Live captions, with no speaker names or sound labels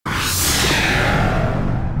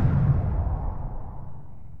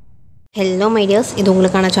Hello my dears, இது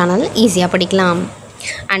உங்களுக்கான channel ஈஸியாக படிக்கலாம்.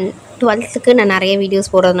 அண்ட் 12th நான் நிறைய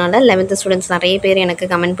வீடியோஸ் போடுறதுனால 11th ஸ்டூடெண்ட்ஸ் நிறைய பேர் எனக்கு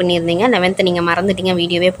கமெண்ட் பண்ணியிருந்தீங்க. 11th நீங்கள் மறந்துட்டீங்க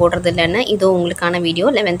வீடியோவே போடுறது இல்லைன்னு. இதோ உங்களுக்கான video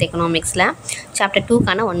 11th எக்கனாமிக்ஸில் chapter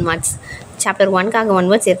 2க்கான 1 marks. Chapter 1க்காக 1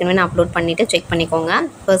 words ஏற்கனவே நான் அப்லோட் பண்ணிவிட்டு செக் பண்ணிக்கோங்க.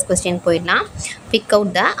 ஃபர்ஸ்ட் கொஸ்டின் போயிடலாம். Big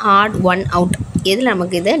out the odd one out. எதில்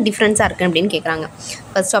நமக்கு இது டிஃப்ரென்ஸாக இருக்குது அப்படின்னு கேட்குறாங்க.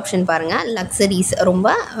 ஃபர்ஸ்ட் ஆப்ஷன் பாருங்கள். லக்ஸரிஸ்,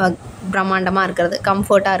 ரொம்ப பிரம்மாண்டமாக இருக்கிறது,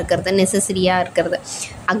 கம்ஃபர்ட்டாக இருக்கிறது, நெசசரியாக இருக்கிறது.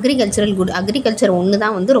 அக்ரிகல்ச்சரல் குட், அக்ரிகல்ச்சர் ஒன்று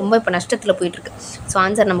தான் வந்து ரொம்ப இப்போ நஷ்டத்தில் போயிட்டுருக்கு. ஸோ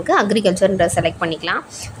ஆன்சர் நமக்கு அக்ரிகல்ச்சர்ன்ற செலக்ட் பண்ணிக்கலாம்.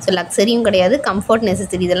 ஸோ லக்ஸரியும் கிடையாது, கம்ஃபர்ட்,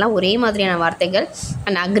 நெசசரி இதெல்லாம் ஒரே மாதிரியான வார்த்தைகள்.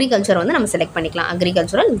 அண்ட் அக்ரிகல்ச்சர் வந்து நம்ம செலக்ட் பண்ணிக்கலாம்,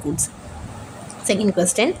 agricultural goods. Second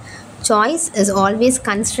question. Choice is always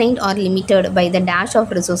constraint R limited by the dash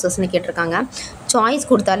of ரிசோர்ஸஸ்னு கேட்டிருக்காங்க. சாய்ஸ்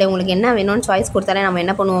கொடுத்தாலே, உங்களுக்கு என்ன வேணும்னு சாய்ஸ் கொடுத்தாலே நம்ம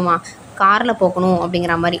என்ன பண்ணுவோமா, காரில் போகணும்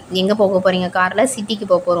அப்படிங்கிற மாதிரி. எங்கே போக போகிறீங்க? காரில், சிட்டிக்கு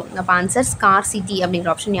போக போகிறோம். அப்போ ஆன்சர் கார் சிட்டி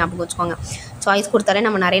அப்படிங்கிற ஆப்ஷன் ஞாபகம் வச்சுக்கோங்க. சாய்ஸ் கொடுத்தாலே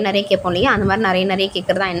நம்ம நிறைய கேட்போம் இல்லையா, அந்த மாதிரி நிறைய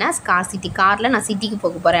கேட்குறதா என்ன, கார் சிட்டி. காரில் நான் சிட்டிக்கு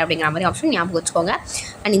போக போகிறேன் அப்படிங்கிற மாதிரி ஆப்ஷன் ஞாபகம் வச்சுக்கோங்க.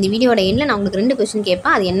 அண்ட் இந்த வீடியோட எண்ணில் நான் உங்களுக்கு 2 கொஸ்டின்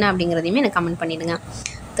கேட்பேன், அது என்ன அப்படிங்கிறதையுமே எனக்கு கமெண்ட் பண்ணிவிடுங்க.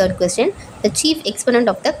 Third question. The chief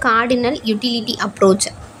exponent of the cardinal utility approach.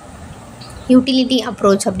 Utility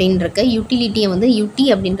approach அப்படின்னு இருக்குது. யூட்டிலிட்டியை வந்து யூட்டி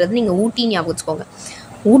அப்படின்றது நீங்கள் ஊட்டின்னு ஞாபகம் வச்சுக்கோங்க.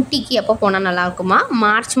 ஊட்டிக்கு எப்போ போனால் நல்லாயிருக்குமா,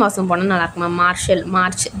 மார்ச் மாதம் போனால் நல்லாயிருக்குமா,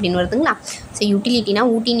 மார்ச் அப்படின்னு வருதுங்களா. ஸோ யூட்டிலிட்டினா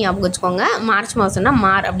ஊட்டின்னு ஞாபகம் வச்சுக்கோங்க, மார்ச் மாதம்னா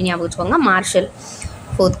அப்படின்னு ஞாபகம் வச்சுக்கோங்க, marshal.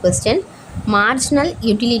 Fourth question. Marginal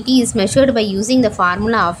utility is measured by using the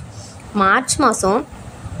formula of. March மாதம்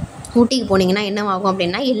ஊட்டிக்கு போனீங்கன்னா என்ன ஆகும்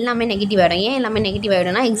அப்படின்னா எல்லாமே நெகட்டிவ் ஆகிடும். ஏன் எல்லாமே நெகட்டிவ்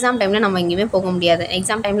ஆகிடும்னா, எக்ஸாம் டைமில் நம்ம எங்கேயுமே போக முடியாது.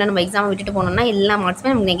 எக்ஸாம் டைமில் நம்ம எக்ஸாமை விட்டுட்டு போனோம்னா எல்லா மார்க்ஸுமே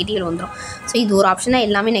நமக்கு நெகட்டிவ் வந்துடும். ஸோ இது ஒரு ஆப்ஷன் தான்,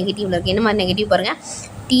 எல்லாமே நெகட்டிவில் இருக்குது. என்ன மாதிரி நெகட்டிவ் பாருங்கள்,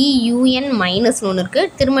 TUN மைனஸ்னு ஒன்று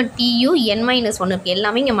இருக்குது, திரும்ப TUN மைனஸ் ஒன்று இருக்குது.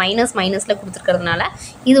 எல்லாமே இங்கே மைனஸில் கொடுத்துருக்கிறதுனால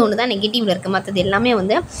இது ஒன்று தான் நெகட்டிவில் இருக்குது. மற்றது எல்லாமே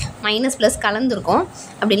வந்து மைனஸ் ப்ளஸ் கலந்துருக்கும்,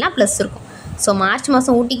 அப்படின்னா ப்ளஸ் இருக்கும். ஸோ மார்ச்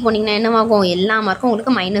மாதம் ஊட்டிக்கு போனீங்கன்னா என்னவாகும், எல்லா மார்க்கும்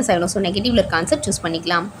உங்களுக்கு மைனஸ் ஆகிடும். ஸோ நெகட்டிவில் இருக்க ஆன்சர் சூஸ்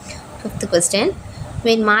பண்ணிக்கலாம். Fifth question.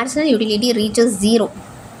 When marginal utility reaches 0,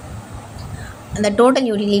 the total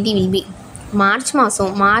utility will be. March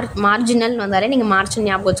மாதம் மார்ஜினல் வந்தாலே நீங்கள் மார்ச்னு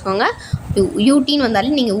ஞாபகம் வச்சுக்கோங்க, யூட்டின்னு வந்தாலே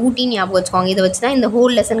நீங்கள் ஊட்டின்னு ஞாபகம் வச்சுக்கோங்க. இதை வச்சு தான் இந்த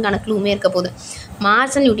ஹோல் லெசனுக்கான க்ளூமே இருக்க போகுது.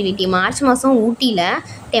 மார்ஜினல் யூட்டிலிட்டி, மார்ச் மாதம் ஊட்டியில்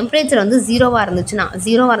டெம்பரேச்சர் வந்து 0வாக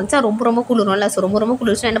இருந்துச்சுன்னா ரொம்ப குளிரும்ல. ஸோ ரொம்ப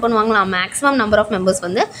குளிர்ச்சுன்னா என்ன பண்ணுவாங்களாம், மேக்ஸிமம் நம்பர் ஆஃப் மெம்பர்ஸ்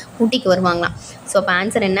வந்து ஊட்டிக்கு வருவாங்களாம். ஸோ அப்போ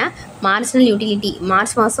ஆன்சர் என்ன, மார்ஜினல் யூட்டிலிட்டி.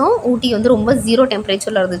 மார்ச் மாதம் ஊட்டி வந்து ரொம்ப 0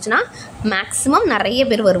 டெம்பரேச்சரில் இருந்துச்சுன்னா மேக்ஸிமம் நிறைய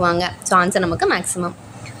பேர் வருவாங்க. ஸோ ஆன்சர் நமக்கு மேக்ஸிமம்.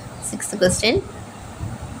 Sixth question.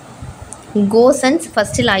 கோசன்ஸ்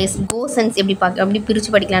ஃபஸ்ட்டு லாயஸ். கோசன்ஸ் எப்படி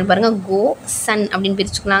பிரித்து படிக்கலான்னு பாருங்கள். கோசன் அப்படின்னு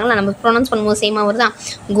பிரிச்சுக்கலாங்களா, நம்ம ப்ரொனவுன்ஸ் பண்ணும்போது சேமாக வருதா.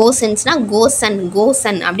 கோசன்ஸ்னா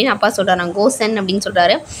கோசன் அப்படின்னு அப்பா சொல்கிறாங்க, கோசன் அப்படின்னு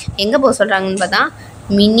சொல்கிறாரு. எங்கே போக சொல்கிறாங்கன்னு பார்த்தா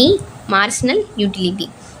மினி மார்ஜினல் யூட்டிலிட்டி.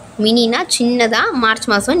 மினினா சின்னதாக,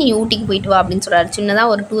 மார்ச் மாதம் நீ ஊட்டிக்கு போயிட்டு வா அப்படின்னு சொல்கிறாரு.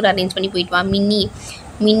 சின்னதாக ஒரு டூர் அரேஞ்ச் பண்ணி போயிட்டு வா,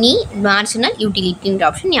 மினி மார்ஜினல் யூட்டிலிட்டின்ற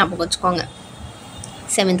ஆப்ஷன் ஞாபகம் வச்சுக்கோங்க.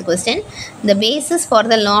 Seventh question. The basis for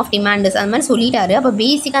the law of demand is. அது மாதிரி சொல்லிட்டாரு. அப்போ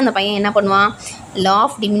பேசிக்காக அந்த பையன் என்ன பண்ணுவான், law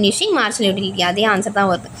of diminishing marginal utility, அதே ஆன்சர் தான்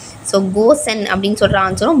வருது. ஸோ கோசன் அப்படின்னு சொல்கிற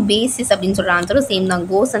ஆன்சரும் பேசிஸ் அப்படின்னு சொல்கிற ஆன்சரும் சேம் தான்.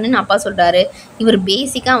 கோசன்னு அப்பா சொல்கிறாரு, இவர்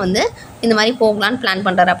பேசிக்காக வந்து இந்த மாதிரி போகலான்னு பிளான்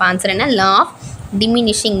பண்ணுறாரு. அப்போ ஆன்சர் என்ன, law of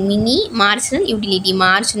diminishing mini marginal utility.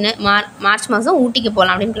 March மாதம் ஊட்டிக்கு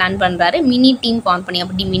போகலாம் அப்படின்னு பிளான் பண்ணுறாரு, மினி டீம் ஃபார்ம் பண்ணி.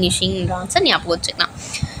 அப்போ டிமினிஷிங்ன்ற ஆன்சர் ஞாபகம் வச்சுக்கலாம்.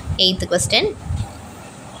 Eighth question.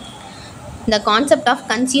 The concept of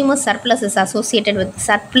consumer surplus is associated with.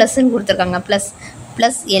 சர்ப்ளஸ்ன்னு கொடுத்துருக்காங்க.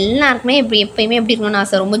 ப்ளஸ் எல்லாருக்குமே எப்பயுமே எப்படி இருக்கணும்னு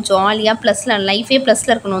ஆசை, ரொம்ப ஜாலியாக ப்ளஸில் லைஃபே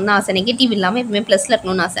ப்ளஸில் இருக்கணும்னு தான் ஆசை, நெகட்டிவ் இல்லாமல் எப்பவுமே ப்ளஸில்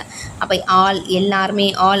இருக்கணும்னு ஆசை. அப்போ எல்லாருமே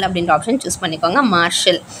அப்படின்ற ஆப்ஷன் சூஸ் பண்ணிக்கோங்க.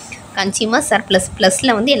 மார்ஷல். கன்சியூமர் சர்ப்ளஸ்,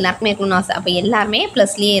 ப்ளஸில் வந்து எல்லாருக்குமே இருக்கணும்னு ஆசை, அப்போ எல்லாருமே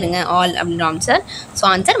ப்ளஸ்லேயே இருங்க, அப்படின்ற answer. So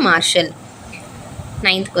answer marshal.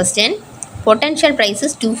 Ninth question. Potential price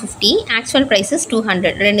is 250, actual price is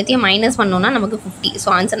 200. ரெண்டுத்தையும் மைனஸ் பண்ணோன்னா நமக்கு 50. ஸோ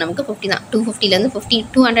ஆன்சர் நமக்கு 50 தான். 250லேருந்து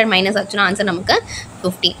 200 மைனஸ் ஆச்சுன்னா ஆன்சர் நமக்கு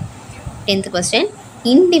 50. 10th question.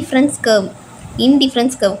 இன்டிஃப்ரென்ஸ்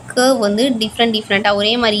கர்வ் வந்து டிஃப்ரெண்ட்டாக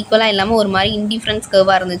ஒரே மாதிரி ஈக்குவலாக இல்லாமல் ஒரு மாதிரி இன்டிஃப்ரென்ஸ்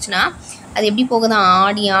கர்வாக இருந்துச்சுன்னா அது எப்படி போகுதான்,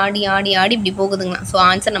 ஆடி இப்படி போகுதுங்களா. ஸோ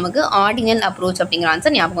ஆன்சர் நமக்கு ஆர்டினல் அப்ரோச் அப்படிங்கிற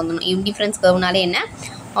ஆன்சர் ஞாபகம் வந்துடணும். இன்டிஃப்ரென்ஸ் கர்வ்னாலே என்ன,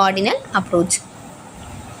 ஆர்டினல் அப்ரோச்.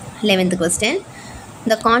 11th question.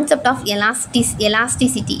 இந்த கான்செப்ட் ஆஃப்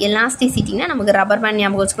எலாஸ்டிசிட்டினா நமக்கு ரப்பர் பேண்ட்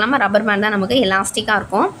ஞாபகம் வச்சுக்கலாமா. ரப்பர் பேண்ட் தான் நமக்கு எலாஸ்டிக்காக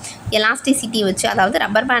இருக்கும். எலாஸ்டிசிட்டி வச்சு, அதாவது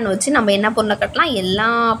ரப்பர் பேண்ட் வச்சு நம்ம என்ன பொருளை கட்டலாம், எல்லா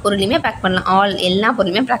பொருளையுமே பேக் பண்ணலாம், எல்லா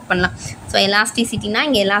பொருளையுமே பேக் பண்ணலாம். ஸோ எலாஸ்டிசிட்டினா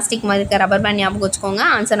இங்கே எலாஸ்டிக் மாதிரி இருக்க ரப்பர் பேண்ட் ஞாபகம் வச்சுக்கோங்க.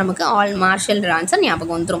 ஆன்சர் நமக்கு மார்ஷல்ன்ற ஆன்சர்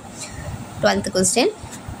ஞாபகம் வந்துடும். 12th question.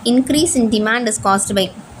 Increase in demand is caused by.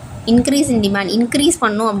 Increase in demand. Increase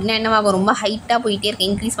பண்ணணும் அப்படின்னா என்னவாகும், ரொம்ப ஹைட்டாக போயிட்டே இருக்கு.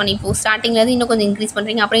 இன்க்ரீஸ் பண்ணி இப்போது ஸ்டார்டிங்லேருந்து இன்னும் கொஞ்சம் இன்க்ரீஸ்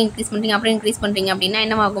பண்ணுறீங்க, அப்புறம் இன்க்ரீஸ் பண்ணுறீங்க, அப்புறம் இன்க்ரீஸ் பண்ணுறீங்க அப்படின்னா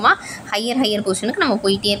என்னவாகுமா, ஹையர் பொசிஷனுக்கு நம்ம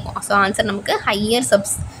போயிட்டே இருக்கோம். ஸோ ஆன்சர் நமக்கு ஹையர்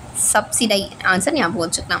சப்சிடை ஆன்சர் ஞாபகம்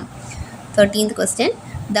வச்சுக்கலாம். 13th question.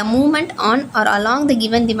 The movement on or along the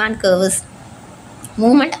given demand curves.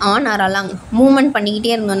 Moment on R along, moment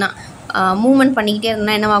பண்ணிக்கிட்டே இருந்தோன்னா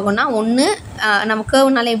என்னவாகும்னா, ஒன்று நம்ம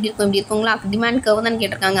கர்வ்னால எப்படி இருக்குங்களா, டிமாண்ட் கர்வ் தான்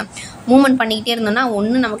கேட்டிருக்காங்க. மூமெண்ட் பண்ணிக்கிட்டே இருந்தோன்னா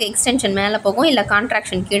ஒன்று நமக்கு எக்ஸ்டென்ஷன் மேலே போகும், இல்லை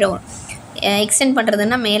கான்ட்ராக்ஷன் கீழே வரும். எக்ஸ்டெண்ட்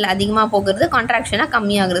பண்ணுறதுன்னா மேலே அதிகமாக போகிறது, கான்ட்ராக்ஷனாக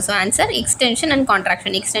கம்மியாகுது. So answer extension and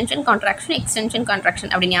contraction, extension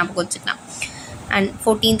contraction அப்படி ஞாபகம் வச்சுக்கலாம். And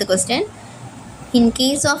 14th question. In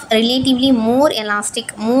case of relatively more elastic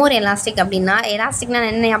அப்படின்னா, எலாஸ்டிக்னா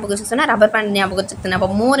என்ன ஞாபகம் வச்சுக்கோன்னா, ரப்பர் பேண்ட் ஞாபகம் வச்சுக்கணும். அப்போ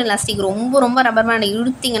மோர் எலாஸ்டிக், ரொம்ப ரப்பர் பேண்ட்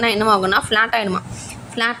இழுத்திங்கன்னா என்னவாகும்னா ஃப்ளாட் ஆகிடுமா.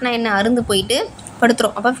 ஃப்ளாட்னா என்ன, அருந்து போயிட்டு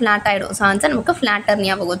படுத்துரும், அப்போ ஃப்ளாட் ஆகிடும். ஸோ ஆன்சர் நமக்கு ஃப்ளாட்டர்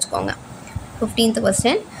ஞாபகம் வச்சுக்கோங்க. 15th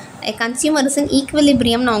question. கன்சியூமர்ஸ் இன்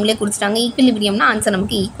ஈக்குவலிபிரியம்னு அவங்களே கொடுத்துட்டாங்க. ஈக்குவலிபிரியம்னா ஆன்சர்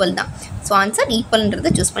நமக்கு ஈக்குவல் தான். ஸோ ஆன்சர்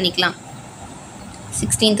ஈக்குவல்ன்றதை சூஸ் பண்ணிக்கலாம்.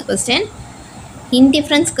 16th question.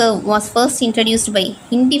 Indifference curve was first introduced by.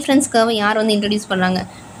 Indifference curve யார் வந்து இன்ட்ரடியூஸ் பண்ணுறாங்க?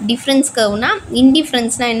 டிஃப்ரென்ஸ் கர்வ்னா,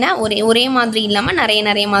 இன்டிஃப்ரென்ஸ்னால் என்ன, ஒரே மாதிரி இல்லாமல்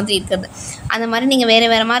நிறைய மாதிரி இருக்கிறது. அந்த மாதிரி நீங்கள்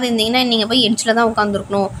வேறு மாதிரி இருந்தீங்கன்னா நீங்கள் போய் எட்ஜில் தான்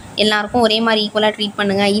உட்காந்துருக்கணும், எல்லாருக்கும் ஒரே மாதிரி ஈக்குவலாக ட்ரீட்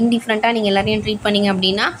பண்ணுங்கள். இன்டிஃப்ரெண்ட்டாக நீங்கள் எல்லாரையும் ட்ரீட் பண்ணிங்க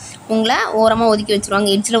அப்படின்னா உங்களை ஓரமாக ஒதுக்கி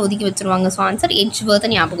வச்சுருவாங்க, எட்ஜில் ஒதுக்கி வச்சுருவாங்க. ஸோ ஆன்சர் எட்ஜ்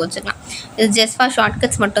வேர்த்தை ஞாபகம் வச்சுக்கலாம். இது ஜஸ்ட் ஃபார்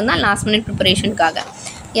ஷார்ட்கட்ஸ் மட்டும்தான், last minute ப்ரிப்பரேஷனுக்காக.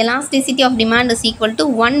 Elasticity of demand is equal to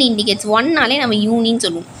 1 indicates. 1நாலே நம்ம யூனின்னு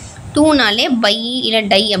சொல்லுவோம், 2நாலே பை இல்லை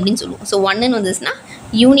டை அப்படின்னு சொல்லுவோம். ஸோ 1ன்னு வந்துச்சுன்னா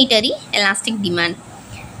unitary elastic demand.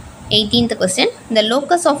 18th question. The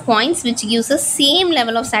locus of points which gives us same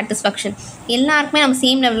level of satisfaction. எல்லாருக்குமே நம்ம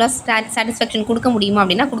same level of satisfaction கொடுக்க முடியுமா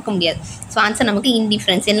அப்படின்னா கொடுக்க முடியாது. ஸோ ஆன்சர் நமக்கு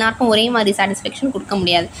இன்டிஃப்ரென்ஸ். எல்லாருக்கும் ஒரே மாதிரி சாட்டிஸ்ஃபேக்ஷன் கொடுக்க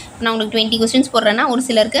முடியாது. நான் உங்களுக்கு 20 questions போடுறேன்னா ஒரு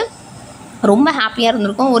சிலருக்கு ரொம்ப ஹாப்பியாக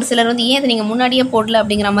இருந்திருக்கும், ஒரு சிலர் வந்து ஏன் அதை நீங்கள் முன்னாடியே போடல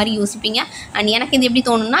அப்படிங்கிற மாதிரி யோசிப்பீங்க. அண்ட் எனக்கு இது எப்படி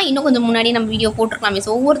தோணுன்னா, இன்னும் கொஞ்சம் முன்னாடியே நம்ம வீடியோ போட்டிருக்கலாமே.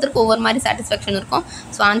 ஸோ ஒவ்வொருத்தருக்கும் ஒவ்வொரு மாதிரி சாட்டிஸ்ஃபேக்ஷன் இருக்கும்.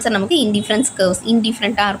 ஸோ ஆன்சர் நமக்கு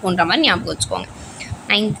இன்டிஃப்ரெண்ட்டாக இருக்குன்ற மாதிரி ஞாபகம் வச்சுக்கோங்க.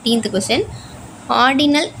 19th question.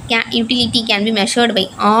 Ordinal utility can be measured by.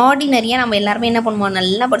 ஆர்டினரியாக நம்ம எல்லாருமே என்ன பண்ணுவோம்,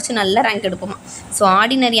 நல்லா படித்து நல்ல ரேங்க் எடுப்போமா. ஸோ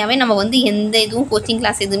ஆர்டினரியாகவே நம்ம வந்து எந்த இதுவும் கோச்சிங்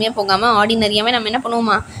கிளாஸ் எதுவுமே போகாமல் ஆர்டினரியாகவே நம்ம என்ன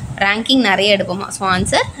பண்ணுவோமா, ரேங்கிங் நிறைய எடுப்போமா. ஸோ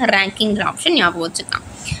ஆன்சர் ரேங்கிங்கிற ஆப்ஷன் ஞாபகம் வச்சுக்கலாம்.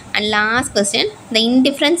 And last question. The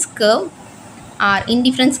indifference curve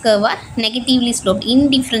are negatively sloped.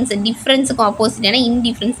 டிஃப்ரென்ஸுக்கு opposite ஏன்னா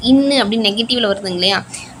இன்டிஃப்ரென்ஸ் அப்படின்னு நெகட்டிவில் வருதுங்க இல்லையா,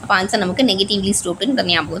 அப்போ ஆன்சர் நமக்கு நெகட்டிவ்லி ஸ்லோப்டுன்னு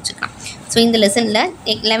ஞாபகம் வச்சுக்கலாம். ஸோ இந்த லெசனில்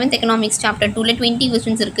 11th எக்கனாமிக்ஸ் சாப்டர் 2ல் 20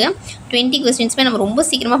 questions இருக்குது. 20 questionஸ்மே நம்ம ரொம்ப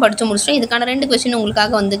சீக்கிரமாக படித்து முடிச்சிட்டோம். இதுக்கான 2 question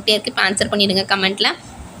உங்களுக்காக வந்துகிட்டே இருக்குது. இப்போ ஆன்சர் பண்ணிவிடுங்க கமெண்ட்டில்.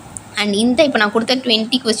 அண்ட் இப்போ நான் கொடுத்த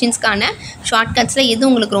 20 questionஸ்க்கான ஷார்ட்கட்ஸில் எது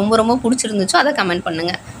உங்களுக்கு ரொம்ப பிடிச்சிருந்துச்சோ அதை கமெண்ட்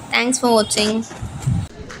பண்ணுங்கள். தேங்க்ஸ் ஃபார் வாட்சிங்.